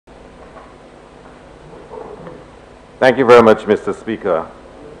Thank you very much, Mr. Speaker.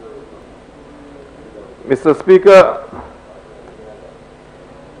 Mr. Speaker,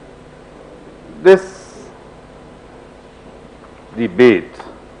 this debate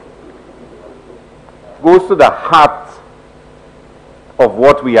goes to the heart of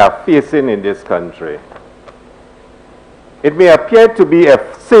what we are facing in this country. It may appear to be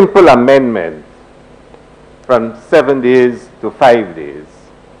a simple amendment from 7 days to 5 days,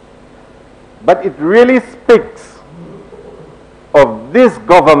 but it really speaks of this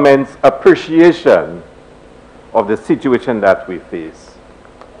government's appreciation of the situation that we face.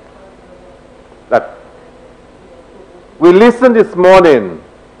 That we listened this morning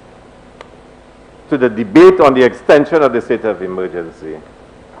to the debate on the extension of the state of emergency,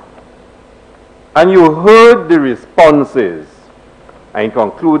 and you heard the responses and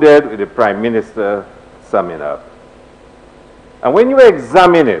concluded with the Prime Minister summing up. And when you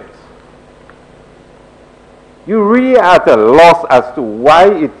examine it, you really are at a loss as to why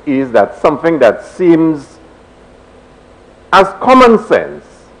it is that something that seems as common sense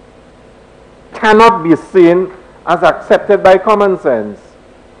cannot be seen as accepted by common sense.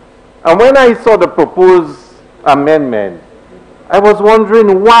 And when I saw the proposed amendment, I was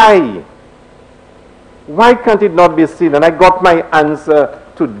wondering why. Why can't it not be seen? And I got my answer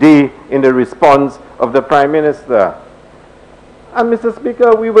today in the response of the Prime Minister. And Mr.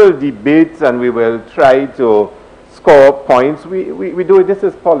 Speaker, we will debate and we will try to score points. We do it. This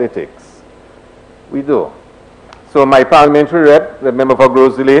is politics. We do. So my parliamentary rep, the member for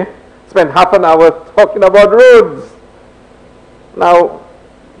Grosley, spent half an hour talking about roads. Now,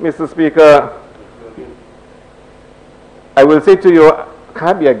 Mr. Speaker, I will say to you, I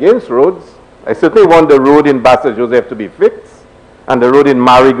can't be against roads. I certainly want the road in Bassett Joseph to be fixed, and the road in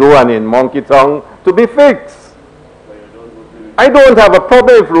Marigot and in Monkey Town to be fixed. I don't have a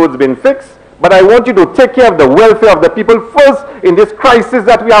problem if roads been fixed, but I want you to take care of the welfare of the people first in this crisis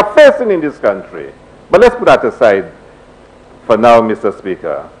that we are facing in this country. But let's put that aside for now, Mr.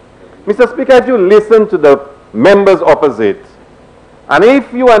 Speaker. Mr. Speaker, if you listen to the members opposite, and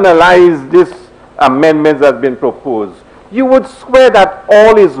if you analyze this amendment that's been proposed, you would swear that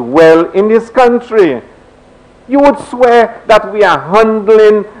all is well in this country. You would swear that we are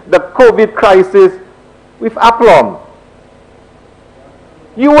handling the COVID crisis with aplomb.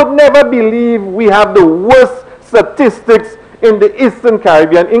 You would never believe we have the worst statistics in the Eastern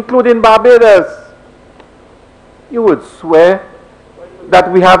Caribbean, including Barbados. You would swear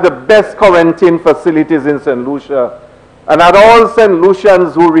that we have the best quarantine facilities in St. Lucia, and that all St.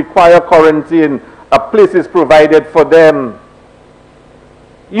 Lucians who require quarantine, a place is provided for them.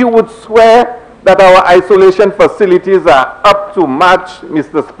 You would swear that our isolation facilities are up to match,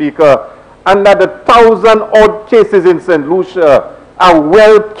 Mr. Speaker, and that the 1,000-odd cases in St. Lucia are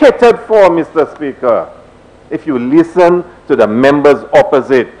well catered for, Mr. Speaker. If you listen to the members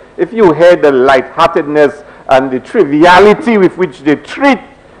opposite, if you hear the lightheartedness and the triviality with which they treat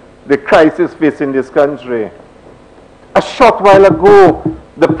the crisis facing this country. A short while ago,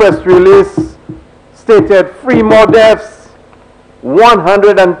 the press release stated 3 more deaths,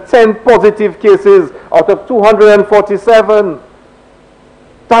 110 positive cases out of 247.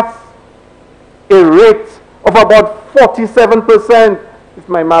 That's a rate of about 47%, if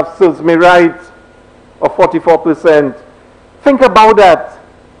my math serves me right, or 44%. Think about that.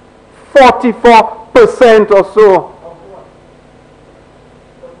 44% or so.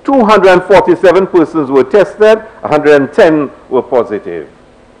 247 persons were tested, 110 were positive.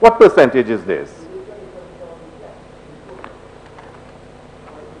 What percentage is this?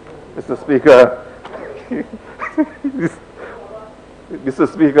 Mr. Speaker, Mr.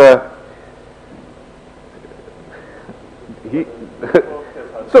 Speaker,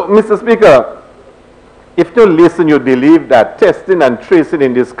 so, Mr. Speaker, if you listen, you believe that testing and tracing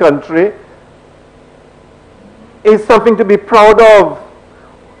in this country is something to be proud of.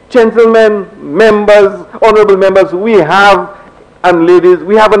 Gentlemen, members, honorable members, we have, and ladies,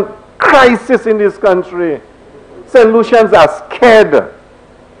 we have a crisis in this country. St. Lucians are scared.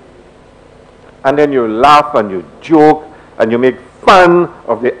 And then you laugh and you joke and you make fun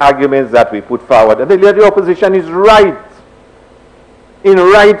of the arguments that we put forward. And the leader of the opposition is right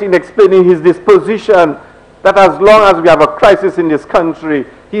in explaining his disposition that as long as we have a crisis in this country,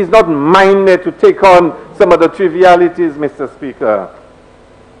 he is not minded to take on some of the trivialities, Mr. Speaker.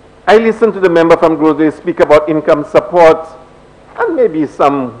 I listened to the member from Grosley speak about income support, and maybe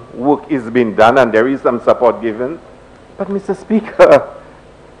some work is being done and there is some support given. But Mr. Speaker,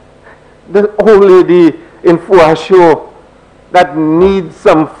 the old lady in Fuasho that needs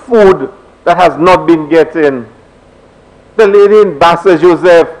some food that has not been getting, the lady in Bassett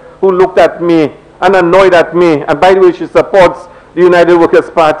Joseph who looked at me and annoyed at me. And by the way, she supports the United Workers'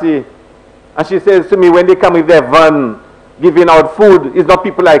 Party. And she says to me, when they come with their van, giving out food, it's not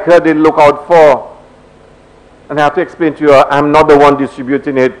people like her they look out for. And I have to explain to you, I'm not the one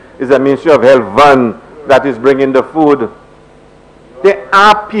distributing it. It's a Ministry of Health van that is bringing the food. There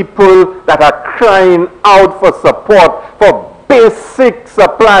are people that are crying out for support, for basic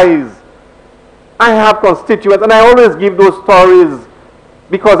supplies. I have constituents, and I always give those stories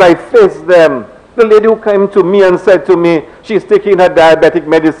because I face them. The lady who came to me and said to me, she's taking her diabetic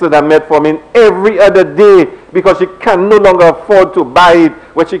medicine and metformin every other day because she can no longer afford to buy it,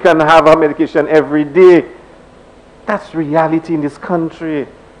 where she can have her medication every day. That's reality in this country.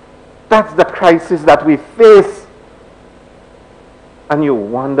 That's the crisis that we face. And you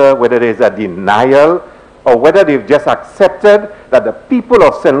wonder whether there is a denial or whether they've just accepted that the people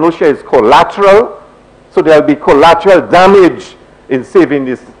of St. Lucia is collateral, so there will be collateral damage in saving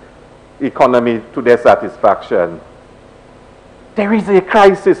this economy to their satisfaction. There is a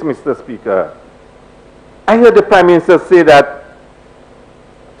crisis, Mr. Speaker. I heard the Prime Minister say that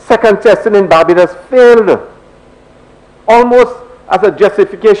second testing in Barbados failed, almost as a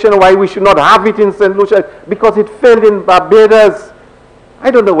justification why we should not have it in St. Lucia, because it failed in Barbados. I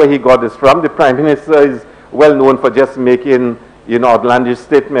don't know where he got this from. The Prime Minister is well known for just making, outlandish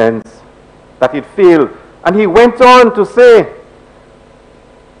statements that it failed. And he went on to say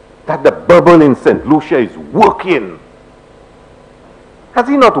that the bubble in St. Lucia is working. Has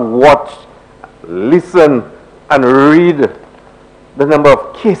he not watched, listened, and read the number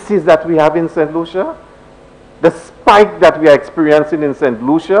of cases that we have in St. Lucia? The spike that we are experiencing in St.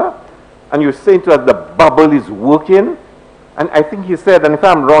 Lucia? And you're saying to us the bubble is working? And I think he said, and if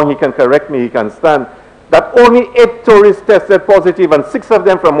I'm wrong, he can correct me, he can stand, that only 8 tourists tested positive and 6 of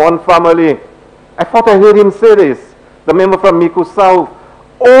them from one family. I thought I heard him say this, the member from Miku South.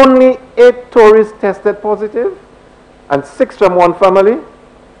 Only 8 tourists tested positive and 6 from one family.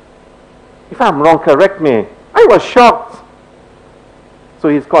 If I'm wrong, correct me. I was shocked. So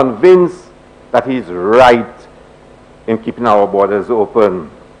he's convinced that he's right in keeping our borders open.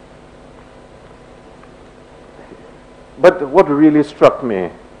 But what really struck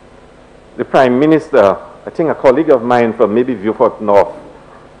me, the Prime Minister, I think a colleague of mine from maybe Viewfort North,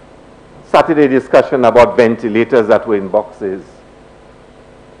 started a discussion about ventilators that were in boxes.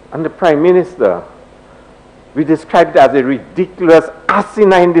 And the Prime Minister, we described it as a ridiculous,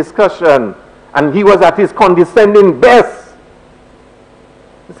 asinine discussion, and he was at his condescending best.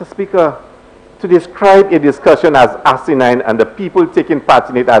 Mr. Speaker, to describe a discussion as asinine and the people taking part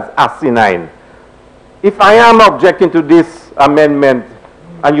in it as asinine, if I am objecting to this amendment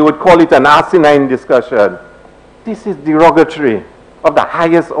and you would call it an asinine discussion, this is derogatory of the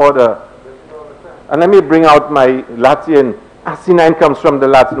highest order. And let me bring out my Latin. Asinine comes from the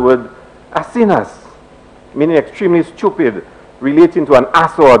Latin word asinus, meaning extremely stupid, relating to an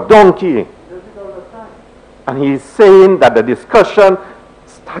ass or a donkey. And he is saying that the discussion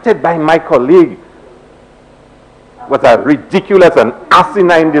started by my colleague was a ridiculous and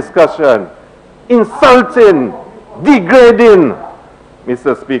asinine discussion. Insulting, degrading,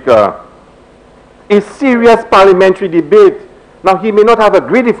 Mr. Speaker. A serious parliamentary debate. Now, he may not have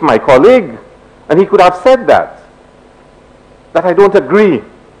agreed with my colleague, and he could have said that I don't agree,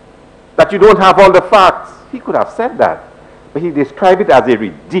 that you don't have all the facts. He could have said that. But he described it as a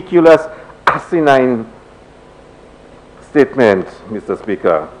ridiculous, asinine statement, Mr.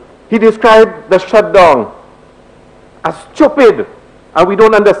 Speaker. He described the shutdown as stupid, and we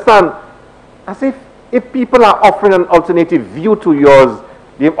don't understand. As if people are offering an alternative view to yours,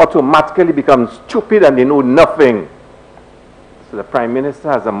 they automatically become stupid and they know nothing. So the Prime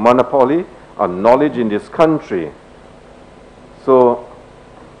Minister has a monopoly on knowledge in this country. So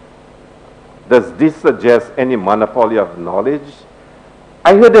does this suggest any monopoly of knowledge?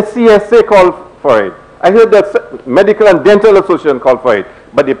 I heard the CSA call for it. I heard the Medical and Dental Association call for it,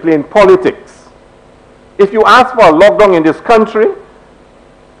 but they play in politics. If you ask for a lockdown in this country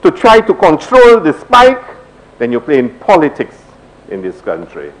to try to control the spike, then you play in politics in this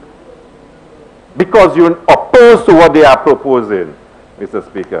country. Because you're opposed to what they are proposing, Mr.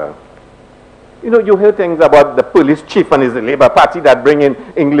 Speaker. You hear things about the police chief and his Labour Party that bring in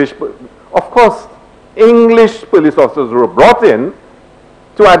English. Of course, English police officers were brought in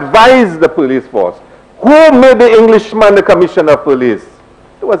to advise the police force. Who made the Englishman the commissioner of police?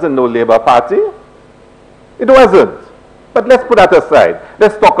 It wasn't no Labour Party. It wasn't. But let's put that aside.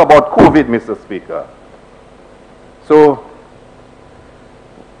 Let's talk about COVID, Mr. Speaker. So,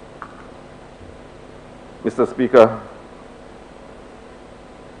 Mr. Speaker,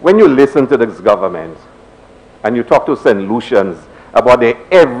 when you listen to this government and you talk to St. Lucians about their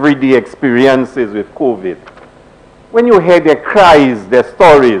everyday experiences with COVID. When you hear their cries, their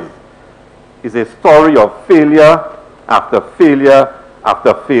stories, it's a story of failure after failure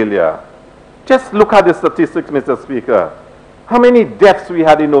after failure. Just look at the statistics, Mr. Speaker. How many deaths we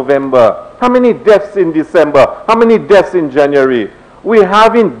had in November? How many deaths in December? How many deaths in January? We're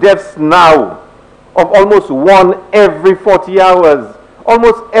having deaths now of almost 1 every 40 hours.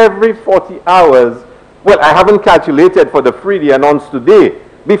 Almost every 40 hours. Well, I haven't calculated for the Friday announced today.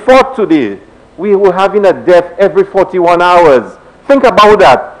 Before today, we were having a death every 41 hours. Think about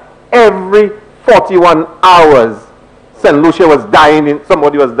that. Every 41 hours, St. Lucia was dying,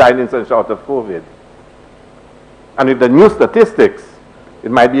 somebody was dying in St. Short of COVID. And with the new statistics,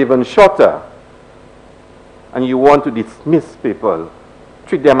 it might be even shorter. And you want to dismiss people,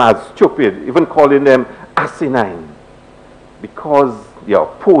 treat them as stupid, even calling them asinine, because they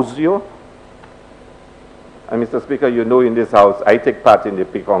oppose you. And Mr. Speaker, you know in this house, I take part in the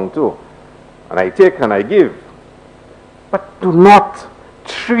Pekong too. And I take and I give. But do not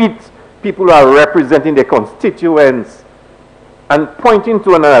treat people who are representing their constituents and pointing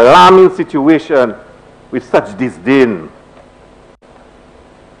to an alarming situation with such disdain.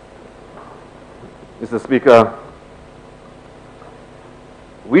 Mr. Speaker,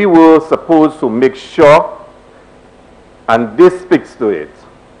 we were supposed to make sure, and this speaks to it,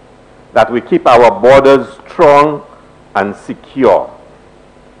 that we keep our borders strong and secure.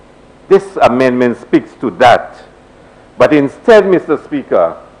 This amendment speaks to that. But instead, Mr.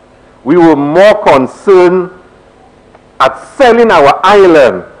 Speaker, we were more concerned at selling our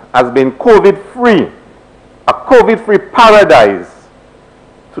island as being COVID-free, a COVID-free paradise,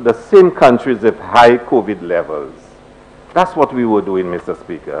 to the same countries with high COVID levels. That's what we were doing, Mr.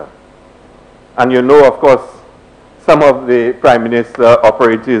 Speaker. And you know, of course, some of the Prime Minister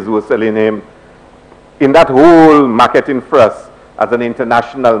operatives were selling him in that whole marketing thrust as an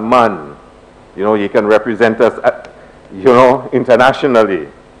international man. You know, he can represent us, internationally.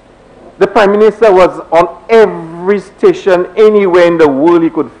 The Prime Minister was on every station anywhere in the world he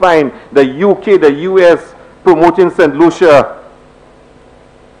could find, the UK, the US, promoting St. Lucia,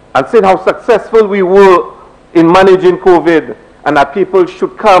 and saying how successful we were in managing COVID, and that people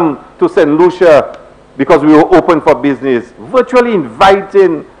should come to St. Lucia because we were open for business, virtually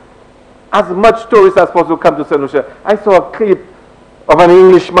inviting as much tourists as possible to come to St. Lucia. I saw a clip of an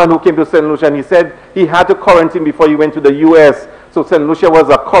Englishman who came to St. Lucia, and he said he had to quarantine before he went to the US, so St. Lucia was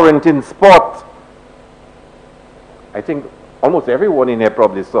a quarantine spot. I think almost everyone in here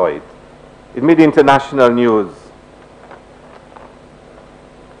probably saw it. It made international news.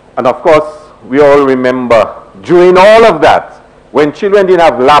 And of course, we all remember, during all of that, when children didn't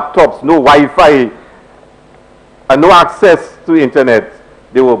have laptops, no Wi-Fi, and no access to internet,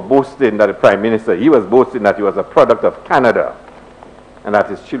 they were boasting that the Prime Minister, he was boasting that he was a product of Canada, and that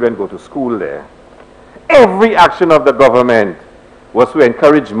his children go to school there. Every action of the government was to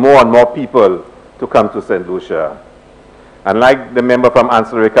encourage more and more people to come to St. Lucia. And like the member from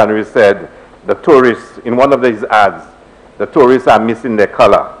Ancillary Canary said, the tourists, in one of these ads, the tourists are missing their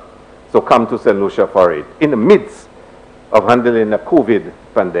color. So come to St. Lucia for it, in the midst of handling the COVID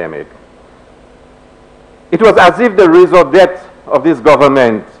pandemic. It was as if the raison d'etre of this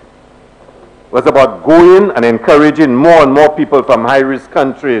government was about going and encouraging more and more people from high-risk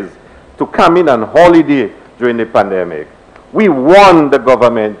countries to come in on holiday during the pandemic. We warned the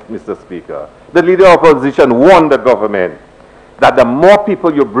government, Mr. Speaker. The leader of opposition warned the government that the more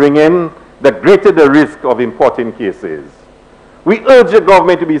people you bring in, the greater the risk of importing cases. We urged the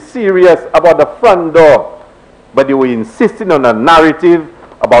government to be serious about the front door, but they were insisting on a narrative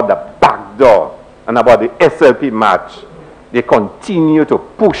about the back door and about the SLP match. They continue to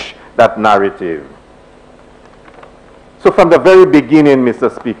push that narrative. So from the very beginning,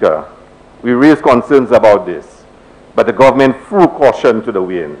 Mr. Speaker, we raised concerns about this, but the government threw caution to the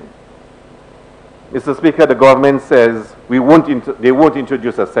wind. Mr. Speaker, the government says they won't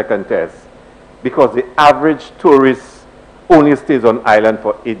introduce a second test because the average tourist only stays on island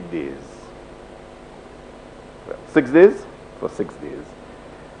for 8 days. 6 days? For 6 days.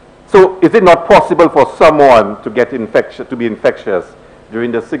 So is it not possible for someone to get to be infectious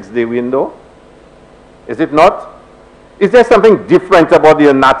during the 6-day window? Is it not? Is there something different about the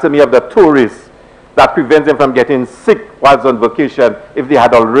anatomy of the tourists that prevents them from getting sick whilst on vacation if they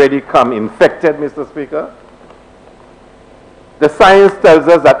had already come infected, Mr. Speaker? The science tells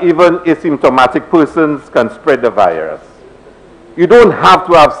us that even asymptomatic persons can spread the virus. You don't have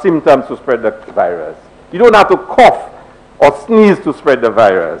to have symptoms to spread the virus. You don't have to cough or sneeze to spread the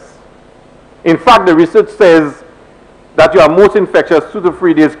virus. In fact, the research says that you are most infectious 2 to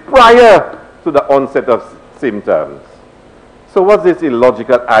 3 days prior to the onset of symptoms. So what's this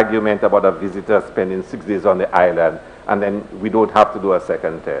illogical argument about a visitor spending 6 days on the island and then we don't have to do a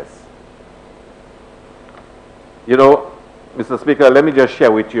second test? You know, Mr. Speaker, let me just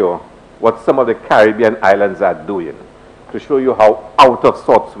share with you what some of the Caribbean islands are doing to show you how out of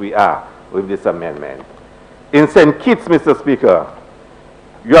sorts we are with this amendment. In St. Kitts, Mr. Speaker,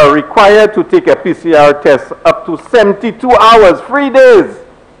 you are required to take a PCR test up to 72 hours, 3 days,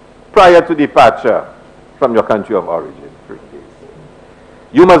 prior to departure from your country of origin. 3 days.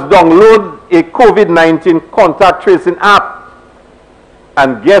 You must download a COVID-19 contact tracing app,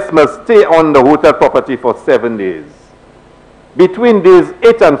 and guests must stay on the hotel property for 7 days. Between days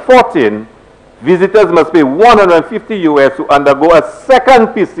 8 and 14, visitors must pay $150 US to undergo a second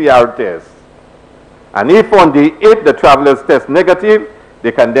PCR test. And if on day 8 the travelers test negative,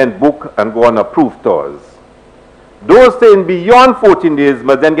 they can then book and go on approved tours. Those staying beyond 14 days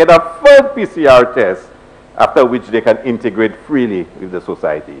must then get a third PCR test, after which they can integrate freely with the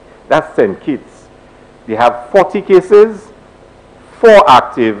society. That's St. Kitts. They have 40 cases, 4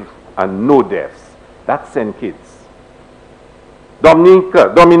 active, and no deaths. That's St. Kitts.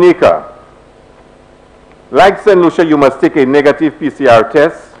 Dominica. Like St. Lucia, you must take a negative PCR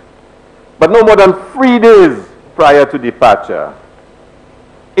test, but no more than 3 days prior to departure.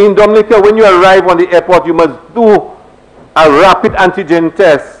 In Dominica, when you arrive on the airport, you must do a rapid antigen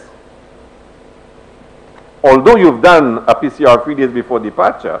test. Although you've done a PCR 3 days before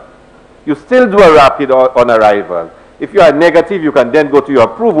departure, you still do a rapid on arrival. If you are negative, you can then go to your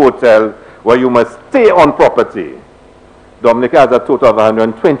approved hotel where you must stay on property. Dominica has a total of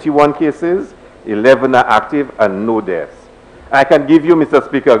 121 cases, 11 are active, and no deaths. I can give you, Mr.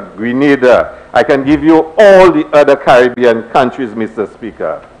 Speaker, Grenada. I can give you all the other Caribbean countries, Mr.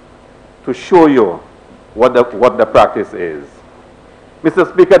 Speaker, to show you what the practice is. Mr.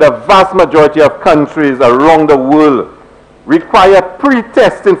 Speaker, the vast majority of countries around the world require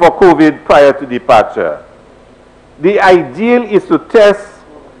pre-testing for COVID prior to departure. The ideal is to test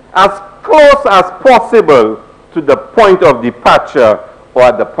as close as possible to the point of departure or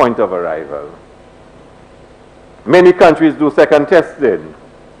at the point of arrival. Many countries do second testing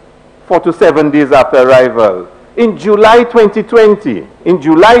 4 to 7 days after arrival. In July 2020,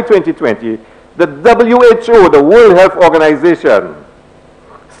 the WHO, the World Health Organization,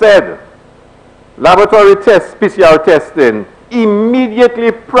 said laboratory tests, PCR testing,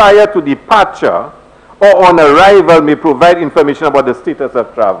 immediately prior to departure or on arrival may provide information about the status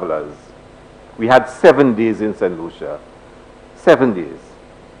of travelers. We had 7 days in St. Lucia. 7 days.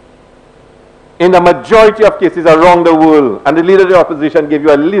 In the majority of cases around the world, and the Leader of the Opposition gave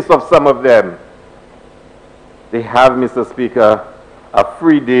you a list of some of them, they have, Mr. Speaker, a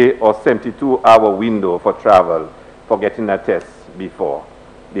 3-day or 72-hour window for travel for getting a test before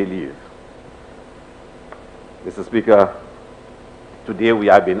they leave. Mr. Speaker, today we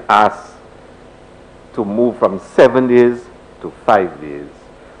have been asked to move from 7 days to 5 days.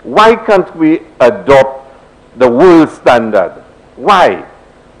 Why can't we adopt the world standard? Why?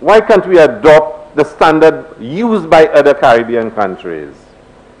 Why can't we adopt the standard used by other Caribbean countries?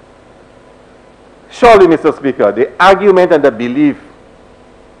 Surely, Mr. Speaker, the argument and the belief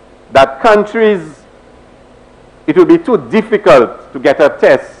that countries, it will be too difficult to get a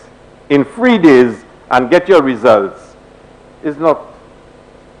test in 3 days and get your results is not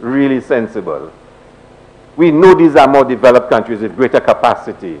really sensible. We know these are more developed countries with greater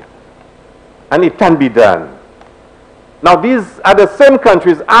capacity, and it can be done. Now, these are the same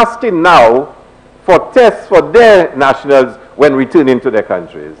countries asking now for tests for their nationals when returning to their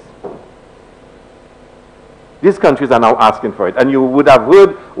countries. These countries are now asking for it, and you would have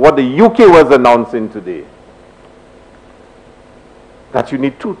heard what the UK was announcing today, that you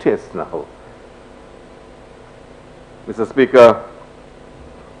need 2 tests now. Mr. Speaker,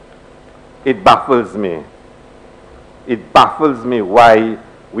 it baffles me. It baffles me why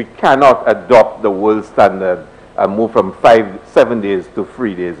we cannot adopt the world standard and move from 7 days to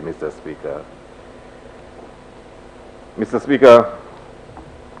 3 days, Mr. Speaker. Mr. Speaker,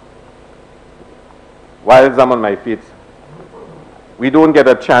 while I'm on my feet, we don't get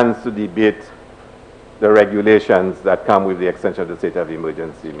a chance to debate the regulations that come with the extension of the state of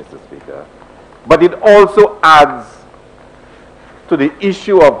emergency, Mr. Speaker. But it also adds to the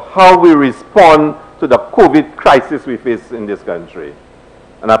issue of how we respond to the COVID crisis we face in this country.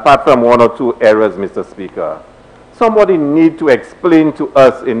 And apart from 1 or 2 errors, Mr. Speaker, somebody need to explain to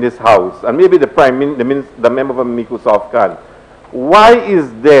us in this House, and maybe the member from Microsoft can, why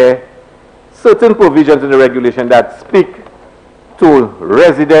is there certain provisions in the regulation that speak to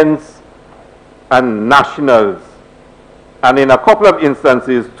residents and nationals, and in a couple of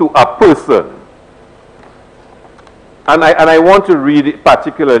instances to a person, and I want to read it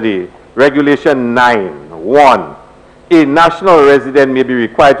particularly, Regulation 9.1. A national resident may be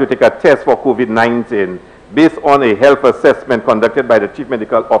required to take a test for COVID-19 based on a health assessment conducted by the Chief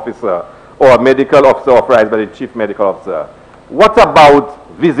Medical Officer or a medical officer authorized by the Chief Medical Officer. What about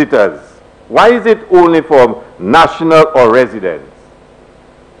visitors? Why is it only for national or residents?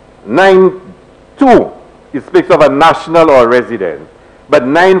 9.2, it speaks of a national or resident. But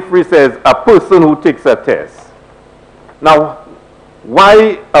 9.3 says a person who takes a test. Now,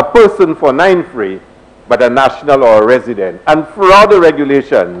 why a person for 9.3 but a national or a resident? And throughout the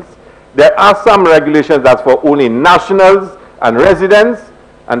regulations, there are some regulations that's for only nationals and residents,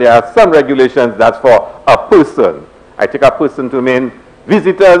 and there are some regulations that's for a person. I take a person to mean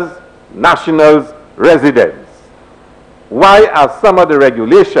visitors, nationals, residents. Why are some of the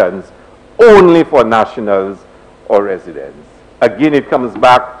regulations only for nationals or residents? Again, it comes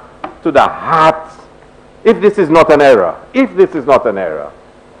back to the heart. If this is not an error,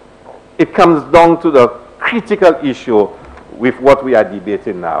 it comes down to the critical issue with what we are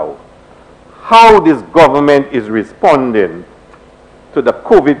debating now. How this government is responding to the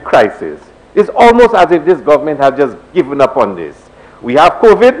COVID crisis. It's almost as if this government has just given up on this. We have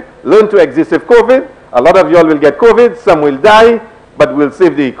COVID, learn to exist with COVID. A lot of y'all will get COVID, some will die, but we'll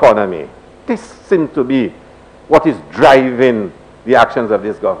save the economy. This seems to be what is driving the actions of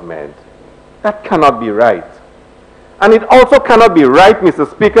this government. That cannot be right. And it also cannot be right, Mr.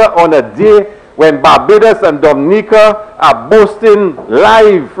 Speaker, on a day when Barbados and Dominica are boasting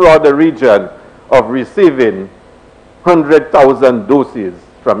live throughout the region of receiving 100,000 doses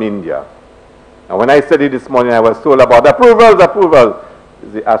from India. And when I said it this morning, I was told about approval.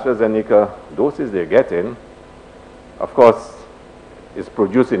 The AstraZeneca doses they're getting, of course, is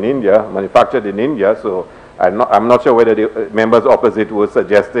produced in India, manufactured in India, so I'm not sure whether the members opposite were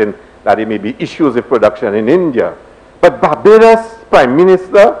suggesting that there may be issues with production in India. But Barbados Prime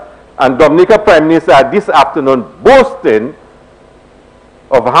Minister and Dominica Prime Minister are this afternoon boasting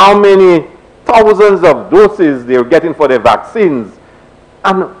of how many thousands of doses they're getting for their vaccines.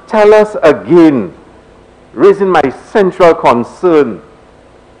 And tell us again, raising my central concern,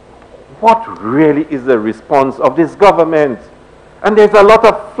 what really is the response of this government? And there's a lot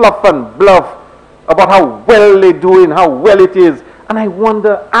of fluff and bluff about how well they're doing, how well it is. And I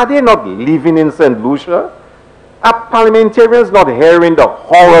wonder, are they not living in St. Lucia? Are parliamentarians not hearing the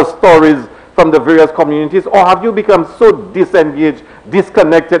horror stories from the various communities? Or have you become so disengaged,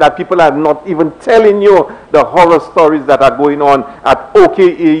 disconnected that people are not even telling you the horror stories that are going on at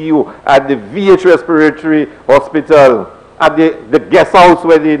OKAU, at the VH Respiratory Hospital, at the guest house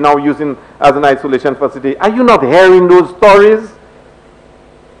where they're now using as an isolation facility? Are you not hearing those stories?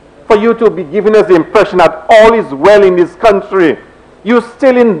 For you to be giving us the impression that all is well in this country, you're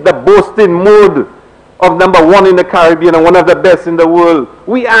still in the boasting mood of #1 in the Caribbean and one of the best in the world.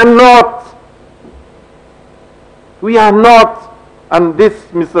 We are not. We are not. And this,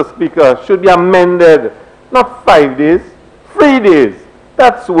 Mr. Speaker, should be amended. Not 5 days, 3 days.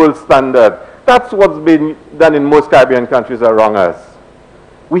 That's world standard. That's what's been done in most Caribbean countries around us.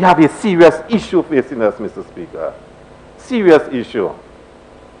 We have a serious issue facing us, Mr. Speaker. Serious issue.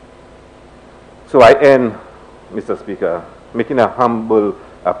 So I end, Mr. Speaker, making a humble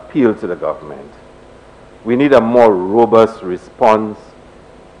appeal to the government. We need a more robust response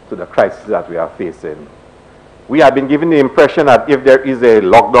to the crisis that we are facing. We have been given the impression that if there is a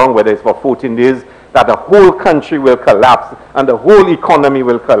lockdown, whether it's for 14 days, that the whole country will collapse and the whole economy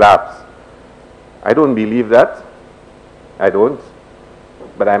will collapse. I don't believe that. I don't.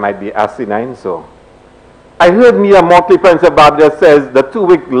 But I might be asinine, so. I heard Mia Motley, Prince of Barbados, says the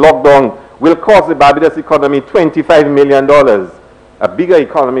 2-week lockdown will cost the Barbados economy $25 million. A bigger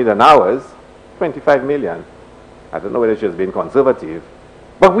economy than ours, $25 million. I don't know whether she's been conservative.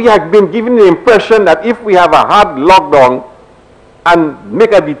 But we have been given the impression that if we have a hard lockdown and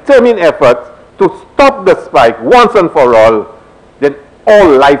make a determined effort to stop the spike once and for all, then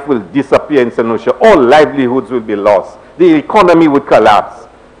all life will disappear in St. Lucia. All livelihoods will be lost. The economy would collapse.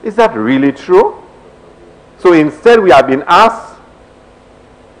 Is that really true? So instead we have been asked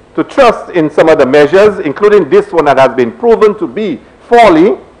to trust in some of the measures, including this one that has been proven to be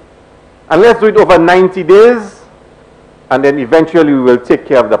folly, and let's do it over 90 days, and then eventually we will take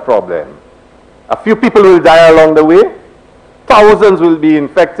care of the problem. A few people will die along the way, thousands will be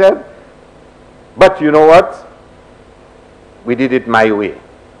infected, but you know what? We did it my way.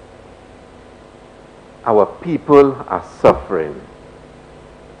 Our people are suffering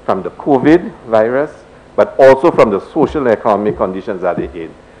from the COVID virus, but also from the social and economic conditions that they're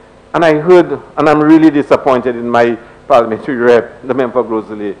in. And I heard, and I'm really disappointed in my parliamentary rep, the member for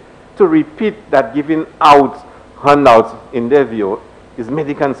Grosley, to repeat that giving out handouts, in their view, is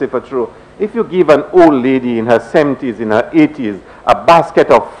mendicancy for true. If you give an old lady in her 70s, in her 80s, a basket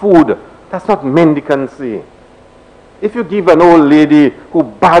of food, that's not mendicancy. If you give an old lady who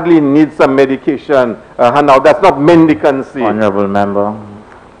badly needs some medication a handout, that's not mendicancy. Honorable member.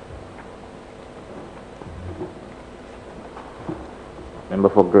 Member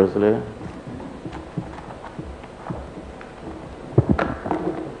for Grizzly.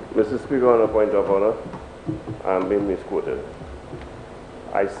 Mr. Speaker, on a point of order, I'm being misquoted.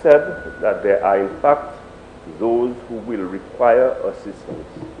 I said that there are in fact those who will require assistance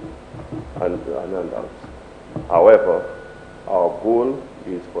and handouts. However, our goal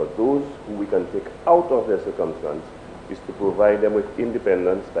is for those who we can take out of their circumstance is to provide them with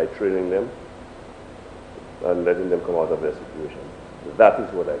independence by training them and letting them come out of their situation. That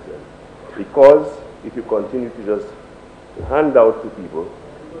is what I said. Because if you continue to just hand out to people,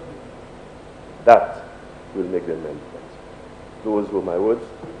 that will make them mendicants. Those were my words,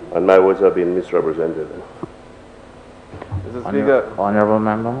 and my words have been misrepresented. Mr. Speaker. Honorable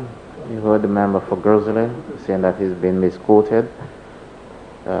member, you heard the member for Grizzly saying that he's been misquoted.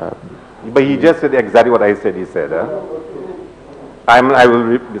 But he just said exactly what I said he said.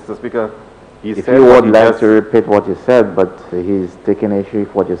 Mr. Speaker, if you would like to repeat what you said, but he's taking issue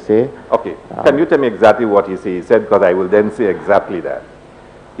with what you say. Okay, can you tell me exactly what he said? He said, because I will then say exactly that.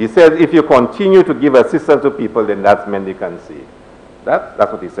 He said, if you continue to give assistance to people, then that's mendicancy.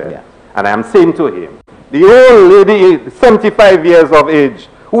 That's what he said. Yeah. And I am saying to him, the old lady, 75 years of age,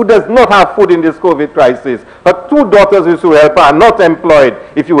 who does not have food in this COVID crisis, her 2 daughters who should help her are not employed.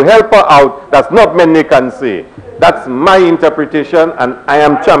 If you help her out, that's not mendicancy. That's my interpretation, and I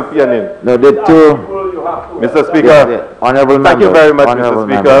am championing. No, the two. Mr. Speaker, honorable member. Thank you very much, Mr.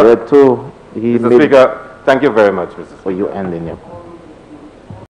 Speaker. The two. Mr. Speaker, thank you very much, Mr. Speaker. For you ending your.